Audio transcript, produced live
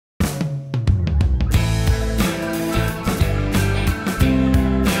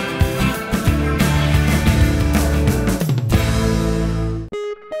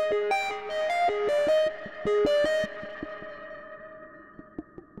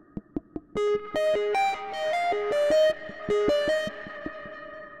Okay,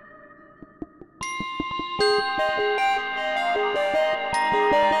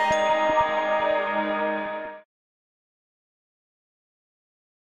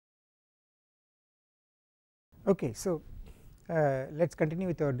 so let us continue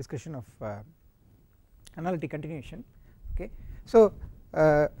with our discussion of analytic continuation. Okay, so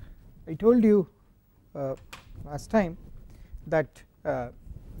I told you last time that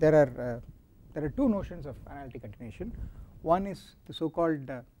there are two notions of analytic continuation. One is the so called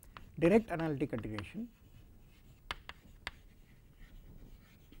direct analytic continuation,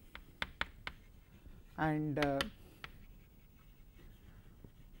 and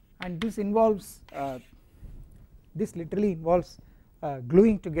this involves this literally involves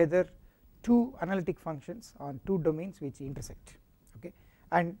gluing together two analytic functions on two domains which intersect, okay,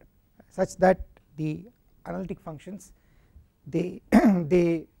 and such that the analytic functions they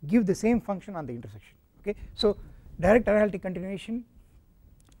they give the same function on the intersection. Okay, so direct analytic continuation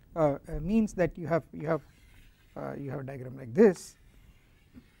means that you have a diagram like this.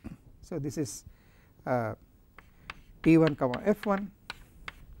 So this is T1 comma F1,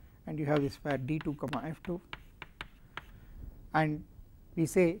 and you have this pair D2 comma F2, and we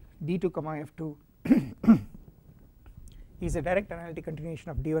say D2 comma F2 is a direct analytic continuation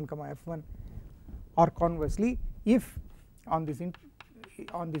of D1 comma F1, or conversely if on this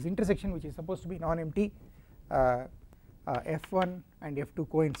intersection which is supposed to be non-empty, F1 and F2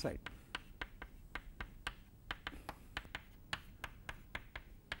 coincide.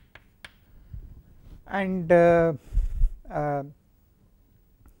 And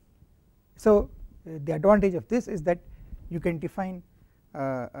so the advantage of this is that you can define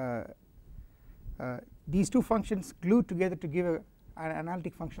these two functions glued together to give an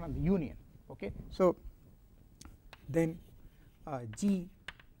analytic function on the union. Okay, so then G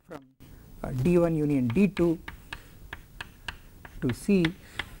from D1 union D2 to C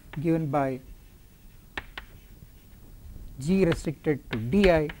given by G restricted to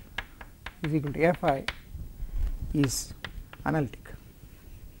Di is equal to Fi is analytic.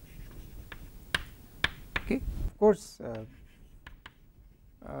 Okay, of course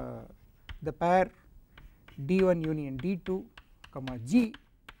the pair D1 union D2 comma G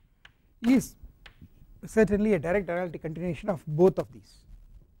is certainly a direct analytic continuation of both of these.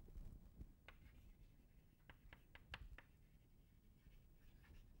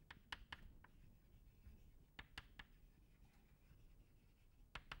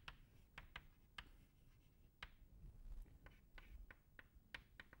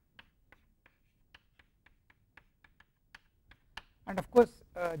 And of course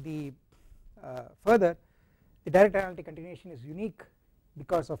further the direct analytic continuation is unique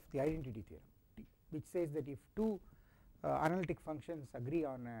because of the identity theorem, which says that if two analytic functions agree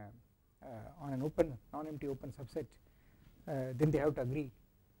on an open non-empty open subset, then they have to agree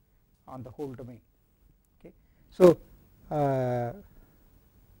on the whole domain. Okay, so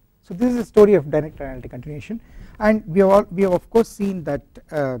so this is the story of direct analytic continuation, and we have of course seen that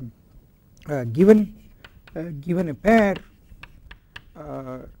given a pair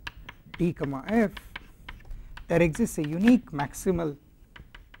T comma F, there exists a unique maximal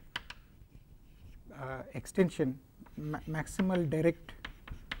extension, maximal direct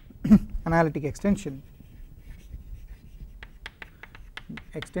analytic extension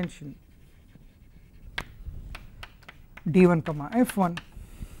D1 comma F1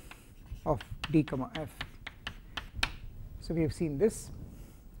 of D comma F. So we have seen this.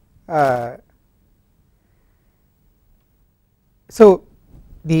 So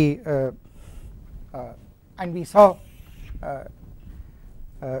the and we saw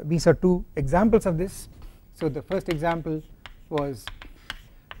two examples of this. So the first example was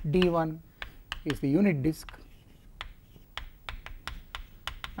D1 is the unit disk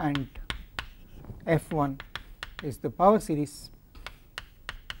and F1 is the power series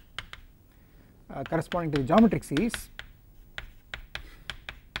corresponding to the geometric series.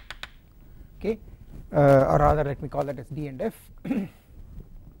 Okay, or rather let me call that as D and F.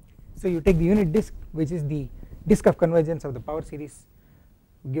 So you take the unit disk, which is the disk of convergence of the power series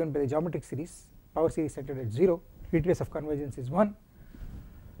given by the geometric series, power series centered at 0, radius of convergence is 1.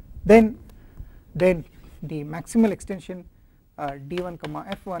 Then the maximal extension D1 comma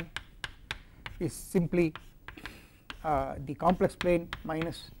F1 is simply the complex plane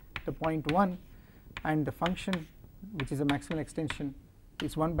minus the point 1, and the function which is a maximal extension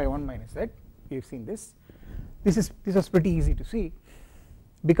is 1 by 1 minus z. We have seen this. This was pretty easy to see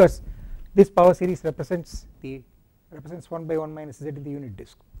because this power series represents 1 by 1 minus z in the unit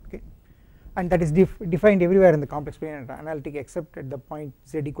disk. Okay, and that is defined everywhere in the complex plane and analytic except at the point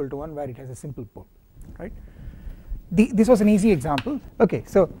z equal to 1 where it has a simple pole, right. This was an easy example. Okay,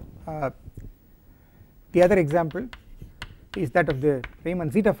 so the other example is that of the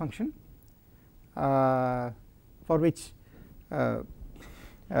Riemann zeta function, for which the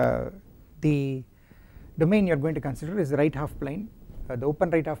domain you are going to consider is the right half plane, the open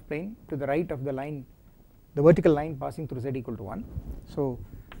right half plane to the right of the line, the vertical line passing through z equal to 1. So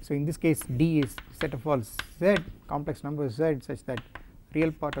in this case D is set of all z complex numbers z such that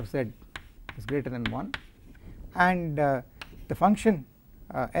real part of z is greater than 1, and the function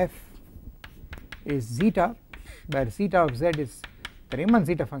f is zeta, where zeta of z is the Riemann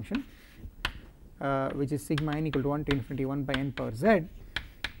zeta function, which is sigma n equal to 1 to infinity 1 by n power z,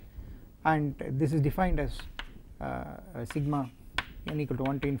 and this is defined as sigma n equal to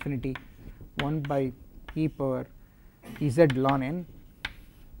 1 to infinity 1 by e power ez ln n,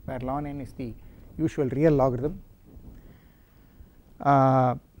 where ln n is the usual real logarithm.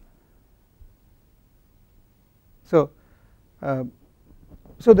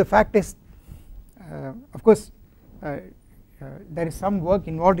 So the fact is, of course, there is some work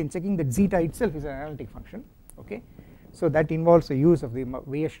involved in checking that zeta itself is an analytic function. Okay, so that involves the use of the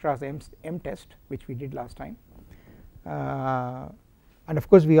Weierstrass M test, which we did last time, and of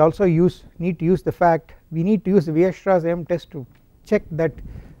course we also need to use the Weierstrass M test to check that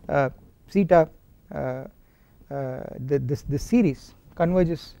zeta, this series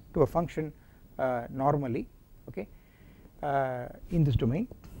converges to a function normally, okay, in this domain,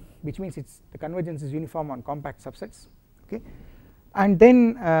 which means the convergence is uniform on compact subsets, okay. And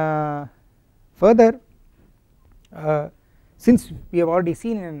then further, since we have already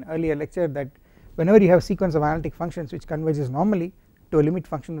seen in an earlier lecture that whenever you have a sequence of analytic functions which converges normally to a limit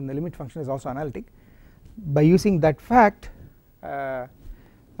function, then the limit function is also analytic. By using that fact,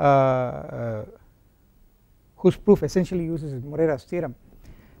 whose proof essentially uses Morera's theorem,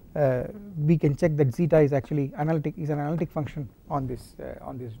 we can check that zeta is actually an analytic function on this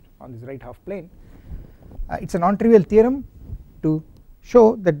right half plane. It's a non-trivial theorem to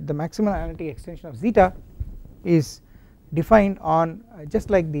show that the maximal analytic extension of zeta is defined on, just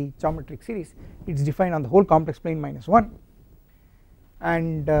like the geometric series, it is defined on the whole complex plane minus 1,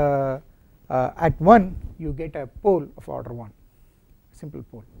 and at 1 you get a pole of order 1, simple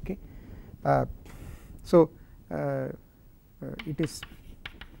pole, okay. So it is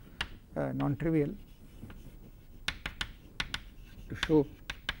non-trivial to show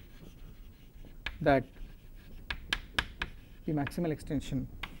that the maximal extension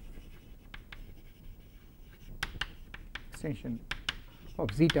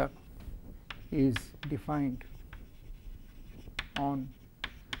of zeta is defined on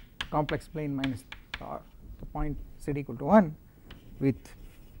complex plane minus the point z equal to 1 with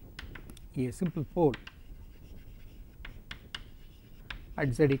a simple pole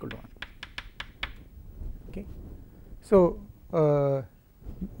at z equal to 1, okay. So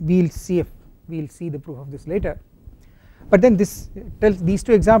we'll see the proof of this later, but then these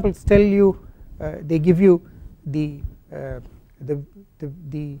two examples tell you, they give you the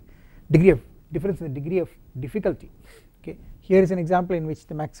degree of difference in the degree of difficulty, okay. Here is an example in which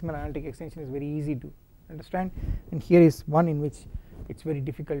the maximal analytic extension is very easy to understand, and here is one in which it's very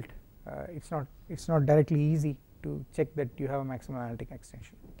difficult. It's not directly easy to check that you have a maximal analytic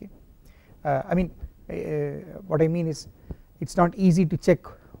extension, okay. I mean, what I mean is it's not easy to check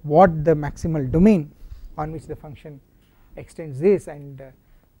what the maximal domain on which the function extends is, and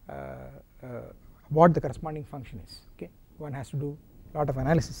what the corresponding function is, okay. One has to do a lot of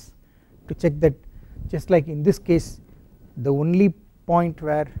analysis to check that, just like in this case the only point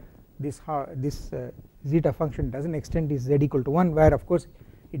where this zeta function doesn't extend is z equal to 1, where of course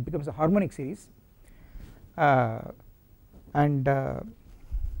it becomes a harmonic series, and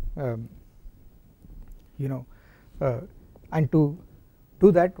and to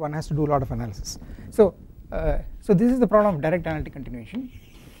do that one has to do a lot of analysis. So this is the problem of direct analytic continuation.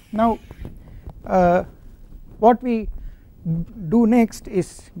 Now what we do next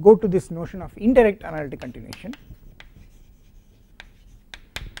is go to this notion of indirect analytic continuation,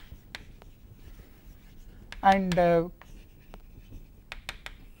 and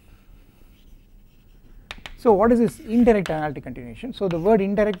so what is this indirect analytic continuation? So the word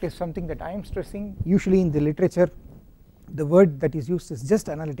indirect is something that I am stressing. Usually in the literature the word that is used is just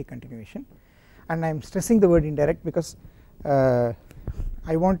analytic continuation, and I am stressing the word indirect because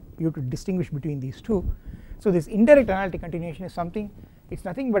I want you to distinguish between these two. So this indirect analytic continuation is something, it's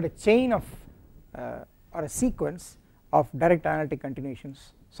nothing but a chain of or a sequence of direct analytic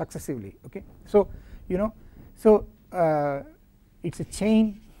continuations successively, okay. So it's a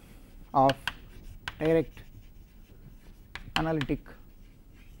chain of direct analytic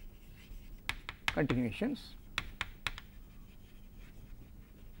continuations.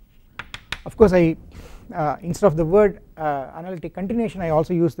 Of course, I instead of the word analytic continuation, I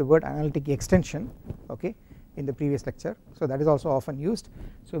also use the word analytic extension, okay, in the previous lecture. So that is also often used.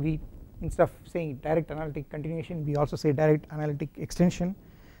 So we, instead of saying direct analytic continuation, we also say direct analytic extension,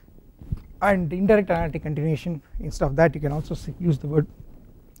 and indirect analytic continuation, instead of that you can also use the word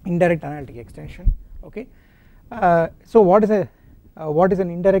indirect analytic extension, okay. So what is an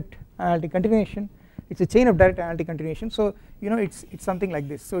indirect analytic continuation? It's a chain of direct analytic continuation. So it's something like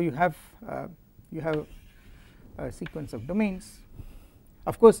this. So you have a sequence of domains.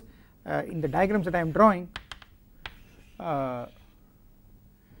 Of course, in the diagrams that I am drawing, I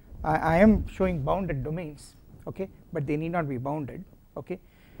am showing bounded domains, okay, but they need not be bounded, okay.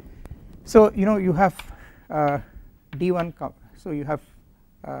 So you have d1, so you have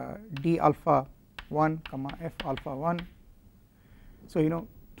d alpha 1 comma f alpha 1. So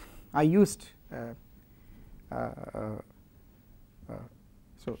I used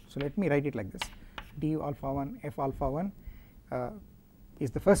so let me write it like this: d alpha 1 f alpha 1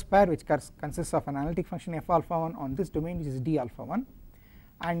 is the first pair which consists of an analytic function f alpha 1 on this domain, which is d alpha 1,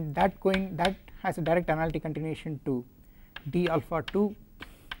 and that has a direct analytic continuation to d alpha 2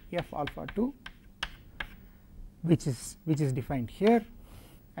 f alpha 2, which is defined here,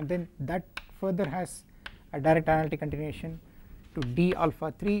 and then that further has a direct analytic continuation to d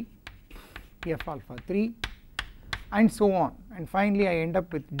alpha 3 f alpha 3, and so on, and finally I end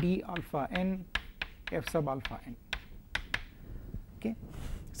up with d alpha n f sub alpha n, okay.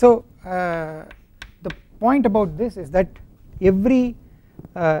 So the point about this is that every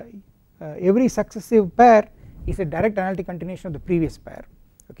successive pair is a direct analytic continuation of the previous pair,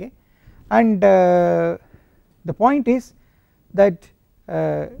 okay, and the point is that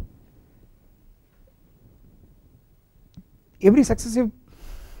every successive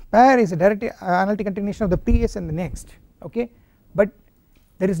pair is a direct analytic continuation of the previous and the next, okay, but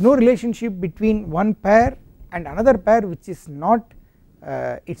there is no relationship between one pair and another pair which is not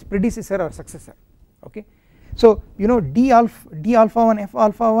its predecessor or successor, okay. So d alpha 1 f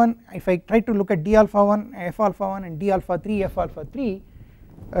alpha 1, if I try to look at d alpha 1 f alpha 1 and d alpha 3 f alpha 3,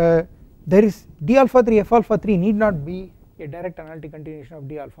 there is d alpha 3 f alpha 3 need not be a direct analytic continuation of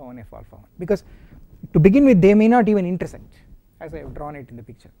d alpha 1 f alpha 1, because to begin with they may not even intersect, as I have drawn it in the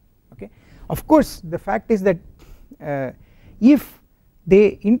picture, okay. Of course the fact is that if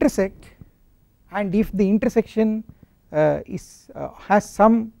they intersect, and if the intersection has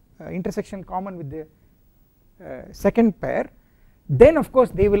some intersection common with the second pair, then of course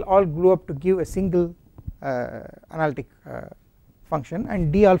they will all grow up to give a single analytic function,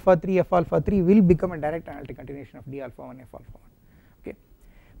 and d alpha 3 f alpha 3 will become a direct analytic continuation of d alpha 1 f alpha 1, okay.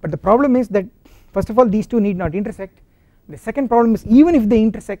 But the problem is that first of all these two need not intersect. The second problem is, even if they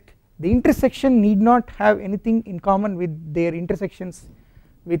intersect, the intersection need not have anything in common with their intersections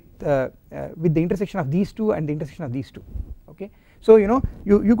with the intersection of these two and the intersection of these two, okay. So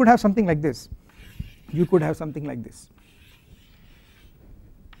you could have something like this, you could have something like this,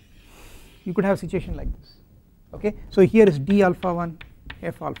 you could have a situation like this, okay. So here is d alpha 1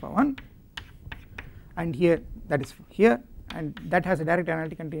 f alpha 1, and here that is here, and that has a direct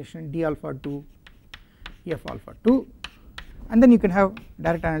analytic continuation d alpha 2 f alpha 2, and then you can have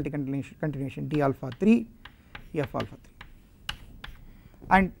direct analytic continuation d alpha 3 f alpha 3,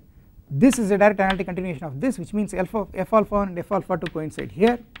 and this is a direct analytic continuation of this, which means f alpha 1 and f alpha 2 coincide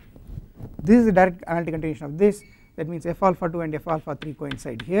here. This is a direct analytic continuation of this, that means f alpha 2 and f alpha 3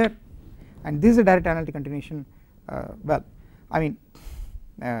 coincide here, and this is a direct analytic continuation. Well, I mean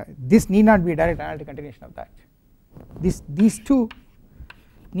this need not be a direct analytic continuation of that. These two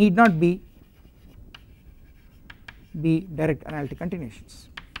need not be direct analytic continuations.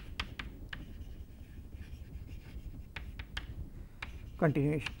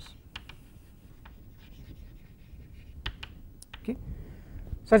 Okay,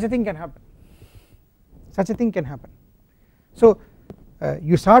 such a thing can happen. So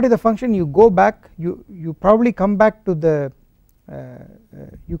you start with a function, you go back, you probably come back to the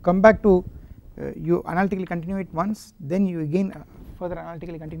you analytically continue it once, then you again further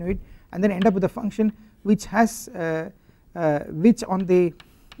analytically continue it, and then end up with a function which has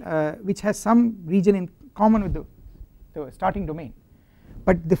some region in common with the starting domain,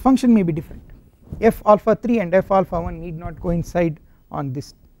 but the function may be different. F alpha 3 and f alpha 1 need not coincide on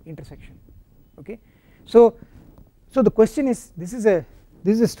this intersection, okay. So the question is, this is a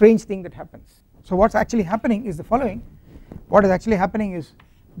strange thing that happens. So what's actually happening is the following. What is actually happening is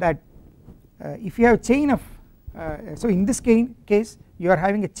that if you have a chain of so in this case you are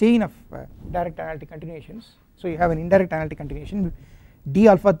having a chain of direct analytic continuations. So you have an indirect analytic continuation, d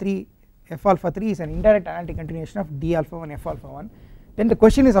alpha 3 f alpha 3 is an indirect analytic continuation of d alpha 1 f alpha 1. Then the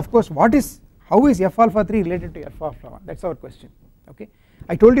question is, of course, how is f alpha 3 related to f alpha 1, that is our question. Okay,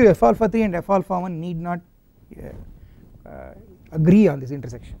 I told you f alpha 3 and f alpha 1 need not agree on this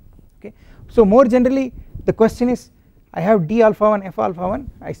intersection. Okay, so more generally the question is, I have d alpha 1 f alpha 1,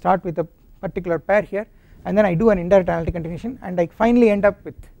 I start with a particular pair here and then I do an indirect analytic continuation and I finally end up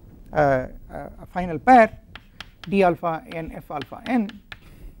with a final pair d alpha n f alpha n.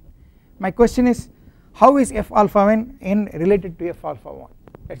 My question is, how is f alpha n related to f alpha 1,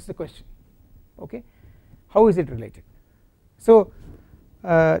 that is the question. Okay, how is it related? So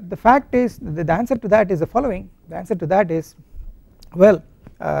the fact is, the answer to that is the following. The answer to that is, well,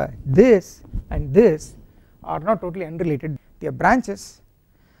 this and this are not totally unrelated, they are branches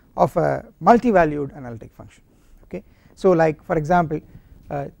of a multi-valued analytic function. Okay, so like for example,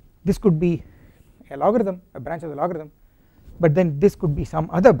 this could be a logarithm, a branch of the logarithm, but then this could be some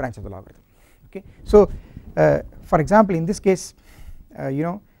other branch of the logarithm. Okay, so for example in this case,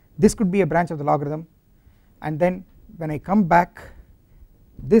 this could be a branch of the logarithm, and then when I come back,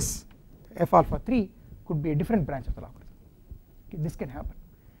 this f alpha 3 could be a different branch of the logarithm. Okay, this can happen.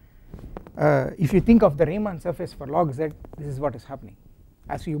 If you think of the Riemann surface for log z, this is what is happening.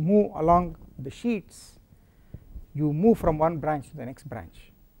 As you move along the sheets, you move from one branch to the next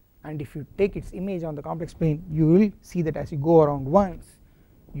branch, and if you take its image on the complex plane, you will see that as you go around once,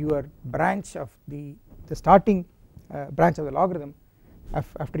 your branch of the starting branch of the logarithm,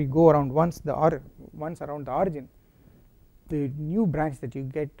 after you go around once around the origin, the new branch that you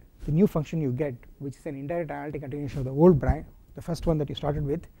get, the new function you get, which is an indirect analytic continuation of the old branch, the first one that you started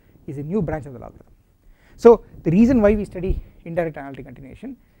with, is a new branch of the logarithm. So the reason why we study indirect analytic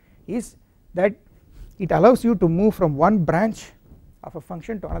continuation is that it allows you to move from one branch of a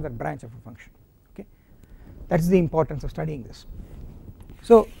function to another branch of a function. Okay, that is the importance of studying this.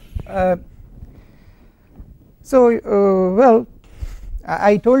 So well,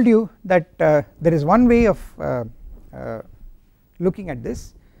 I told you that there is one way of looking at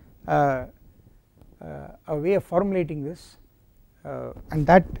this, a way of formulating this, and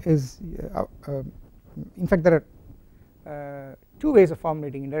that is in fact there are two ways of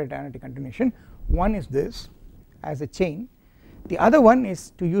formulating indirect analytic continuation. One is this as a chain, the other one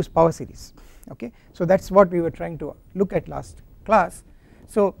is to use power series. Okay, so that is what we were trying to look at last class.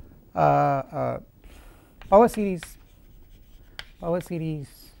 So power series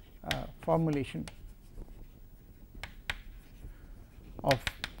formulation of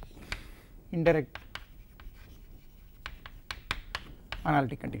indirect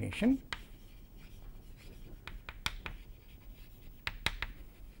analytic continuation.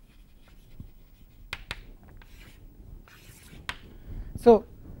 So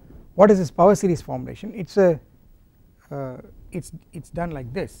what is this power series formulation? It's done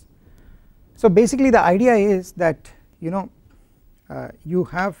like this. So basically the idea is that you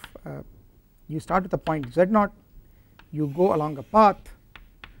start with a point z0, you go along a path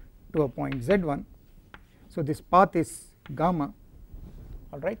to a point z1, so this path is gamma,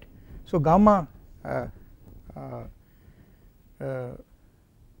 alright. So gamma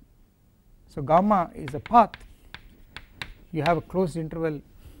is a path, you have a closed interval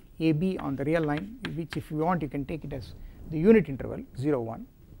AB on the real line, which if you want you can take it as the unit interval 0 1,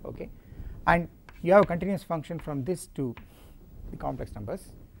 okay, and you have a continuous function from this to the complex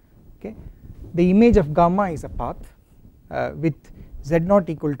numbers. Okay, the image of gamma is a path with z0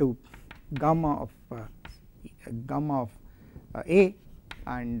 equal to gamma of A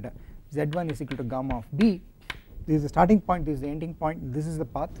and z1 is equal to gamma of B. This is the starting point, this is the ending point, this is the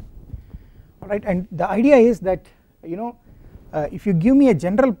path, alright. And the idea is that if you give me a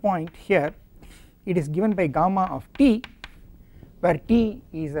general point here, it is given by gamma of t, where t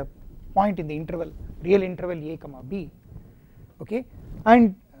is a point in the interval, real interval a comma b. Okay,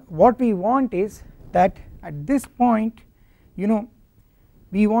 and what we want is that at this point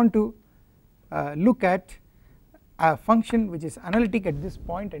we want to look at a function which is analytic at this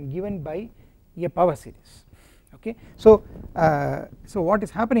point and given by a power series. Okay, so what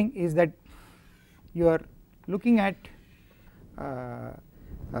is happening is that you are looking at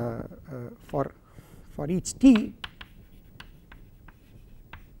for each t,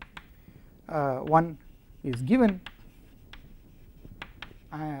 one is given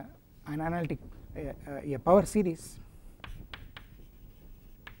an analytic a power series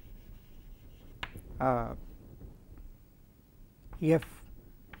f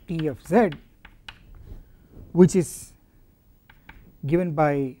t of z, which is given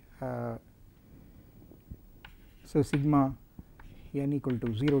by so sigma n equal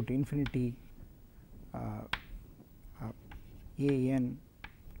to 0 to infinity a n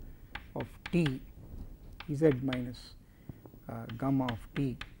of t z minus gamma of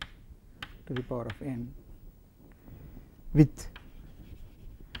t to the power of n with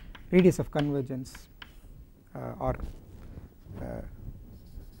radius of convergence or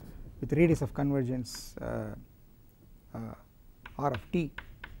with radius of convergence r of t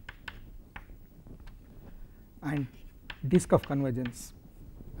and disk of convergence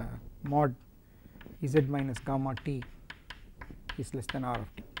mod z minus gamma t is less than r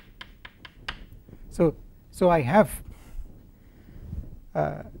of t. So I have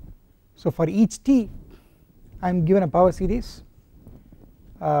so for each t I am given a power series,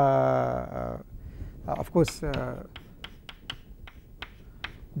 of course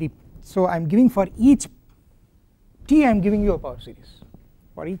so I am giving for each t I am giving you a power series,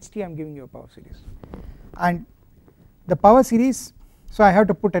 for each t I am giving you a power series, and the power series, so I have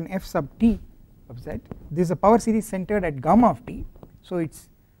to put an f sub t of z. This is a power series centered at gamma of t, so it is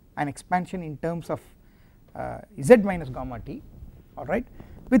an expansion in terms of z minus gamma t, alright,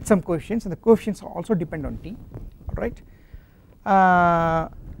 with some coefficients, and the coefficients also depend on t, alright.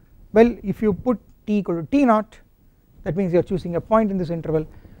 Well, if you put t equal to t naught, that means you are choosing a point in this interval,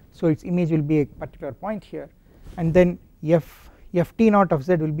 so its image will be a particular point here, and then f t naught of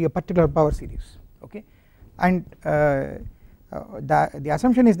z will be a particular power series, okay, and the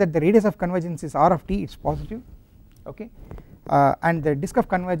assumption is that the radius of convergence is r of t, it is positive, okay, and the disk of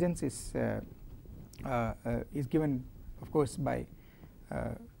convergence is given of course by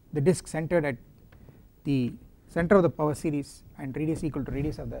the disk centered at the center of the power series and radius equal to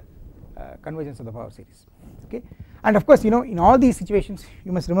radius of the convergence of the power series, okay. And of course, you know, in all these situations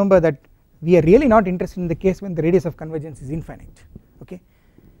you must remember that we are really not interested in the case when the radius of convergence is infinite, okay.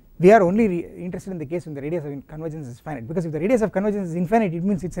 We are only interested in the case when the radius of convergence is finite, because if the radius of convergence is infinite, it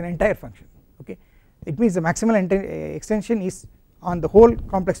means it is an entire function, okay. It means the maximal extension is on the whole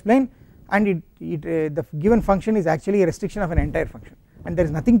complex plane, and the given function is actually a restriction of an entire function, and there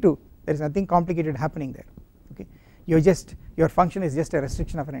is nothing complicated happening there, okay. Your function is just a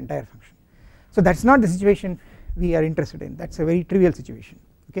restriction of an entire function. So that is not the situation we are interested in, that is a very trivial situation,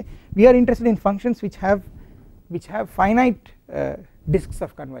 okay. We are interested in functions which have finite disks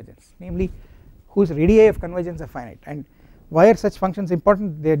of convergence, namely whose radii of convergence are finite. And why are such functions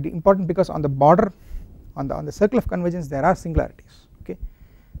important? They are important because on the border, on the circle of convergence, there are singularities, okay.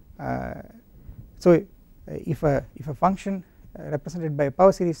 So if a function represented by a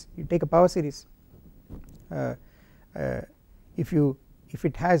power series, you take a power series, if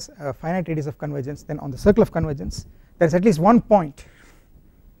it has a finite radius of convergence, then on the circle of convergence there is at least one point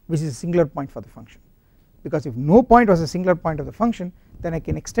which is a singular point for the function, because if no point was a singular point of the function, then I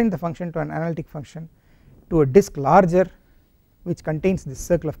can extend the function to an analytic function to a disk larger which contains this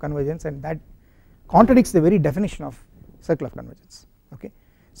circle of convergence, and that contradicts the very definition of circle of convergence, okay.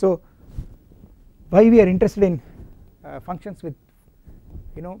 So why we are interested in functions with,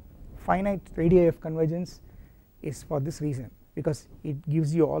 you know, finite radii of convergence is for this reason, because it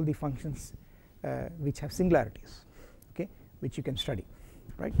gives you all the functions which have singularities, okay, which you can study,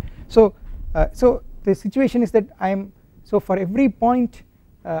 right. So the situation is that so for every point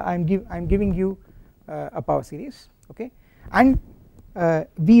I am giving you a power series, okay, and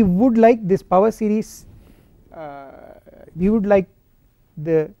we would like this power series, we would like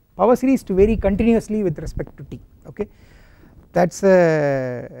the power series to vary continuously with respect to t, okay. That is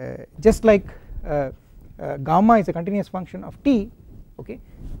just like gamma is a continuous function of t, okay,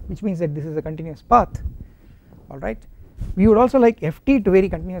 which means that this is a continuous path, alright. We would also like ft to vary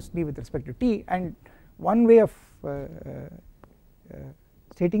continuously with respect to t, and one way of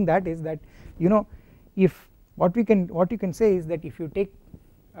stating that is that, you know, if what you can say is that if you take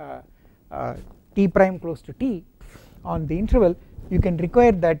t prime close to t on the interval, you can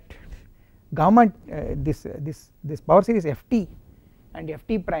require that gamma this power series ft and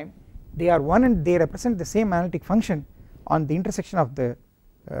ft prime, they are one and they represent the same analytic function on the intersection of the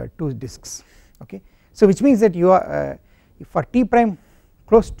two disks, okay. So which means that you are for t prime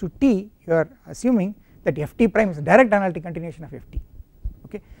close to t, you are assuming that ft prime is a direct analytic continuation of ft,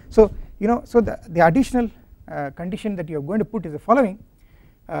 okay. So you know, so the additional condition that you are going to put is the following.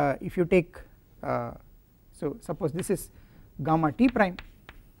 If you take so suppose this is gamma t prime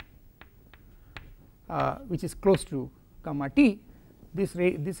which is close to gamma t, this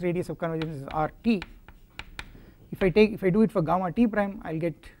radius of convergence is rt. If I do it for gamma t prime,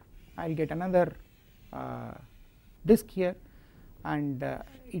 I'll get another disk here, and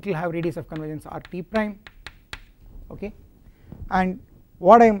it will have radius of convergence rt prime, okay. And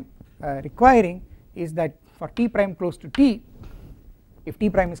what I am requiring is that for t prime close to t, if t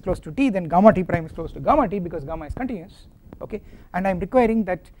prime is close to t, then gamma t prime is close to gamma t because gamma is continuous, okay, and I am requiring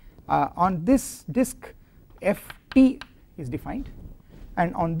that on this disk ft is defined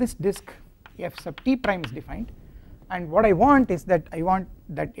and on this disk f sub t prime is defined, and what I want is that I want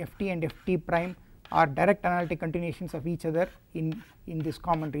that ft and ft prime are direct analytic continuations of each other in this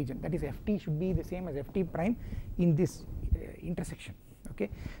common region, that is ft should be the same as ft prime in this intersection, okay.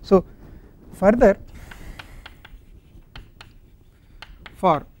 So further,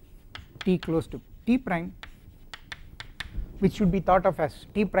 for t close to t prime, which should be thought of as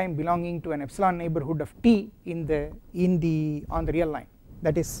t prime belonging to an epsilon neighborhood of t on the real line,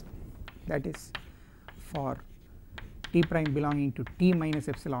 that is for t prime belonging to t minus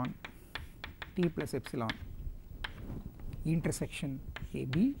epsilon t plus epsilon intersection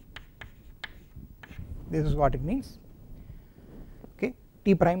AB, this is what it means, okay,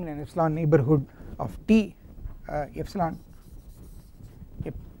 t prime in an epsilon neighborhood of t epsilon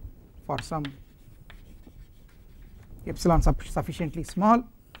for some epsilon sufficiently small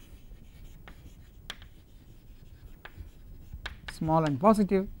and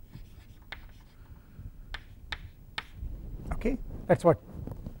positive, okay, that is what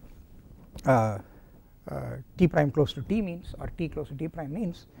t prime close to t means, or t close to t prime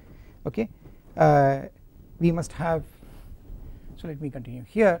means, okay. We must have, so let me continue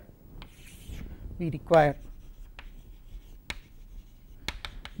here, we require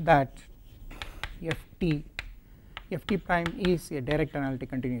that ft prime is a direct analytic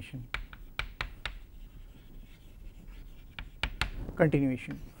continuation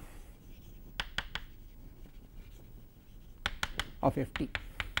of ft,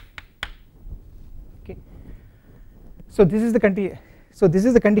 okay. So this is the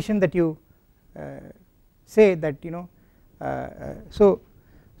condition that you say that, you know, so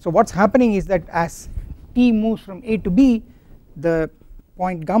what is happening is that as t moves from A to B, the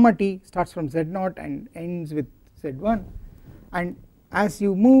point gamma t starts from z0 and ends with z1, and as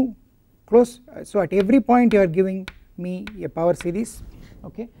you move close, so at every point you are giving me a power series,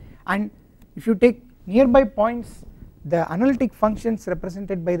 okay, and if you take nearby points, the analytic functions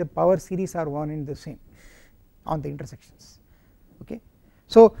represented by the power series are one and the same on the intersections, okay.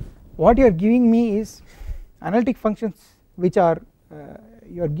 So what you are giving me is analytic functions which are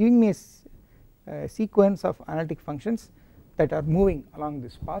you are giving me a sequence of analytic functions that are moving along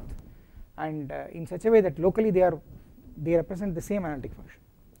this path, and in such a way that locally they represent the same analytic function,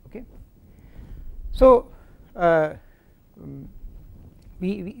 okay. So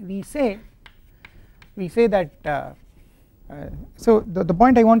we say that so the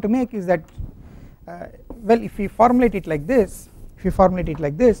point I want to make is that well, if we formulate it like this,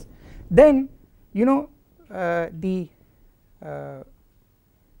 then, you know,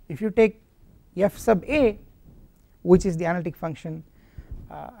 if you take f sub a, which is the analytic function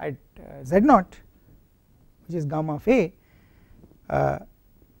at z0, which is gamma of a,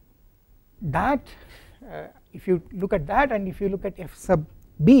 that if you look at that, and if you look at f sub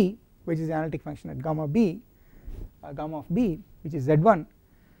b, which is the analytic function at gamma of b, which is z1,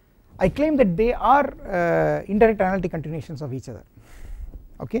 I claim that they are indirect analytic continuations of each other,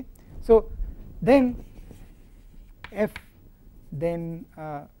 okay. So then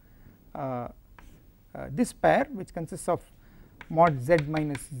this pair, which consists of mod z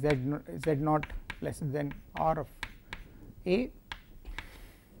minus z0 less than r of a,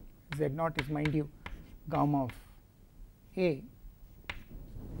 z0 is, mind you, gamma of a,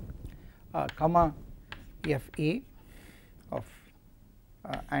 comma f a of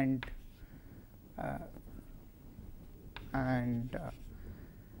and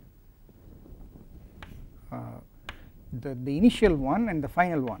the initial one and the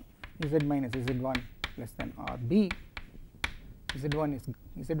final one, z minus z1 less than r b, z1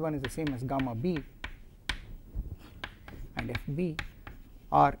 is the same as gamma b, and f b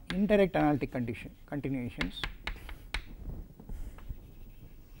are indirect analytic continuations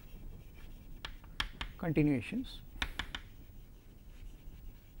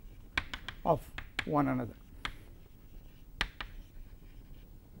of one another.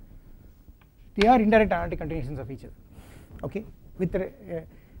 They are indirect analytic continuations of each other, okay, with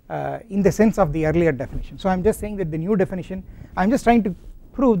in the sense of the earlier definition. So I am just saying that the new definition, I am just trying to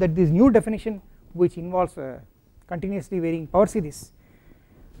prove that this new definition, which involves a continuously varying power series,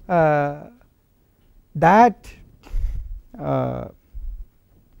 that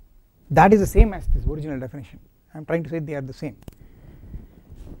is the same as this original definition. I am trying to say they are the same,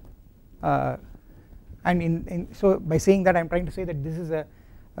 and so by saying that I am trying to say that this is a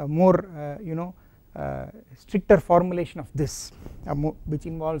more stricter formulation of this, which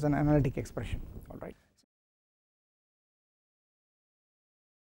involves an analytic expression.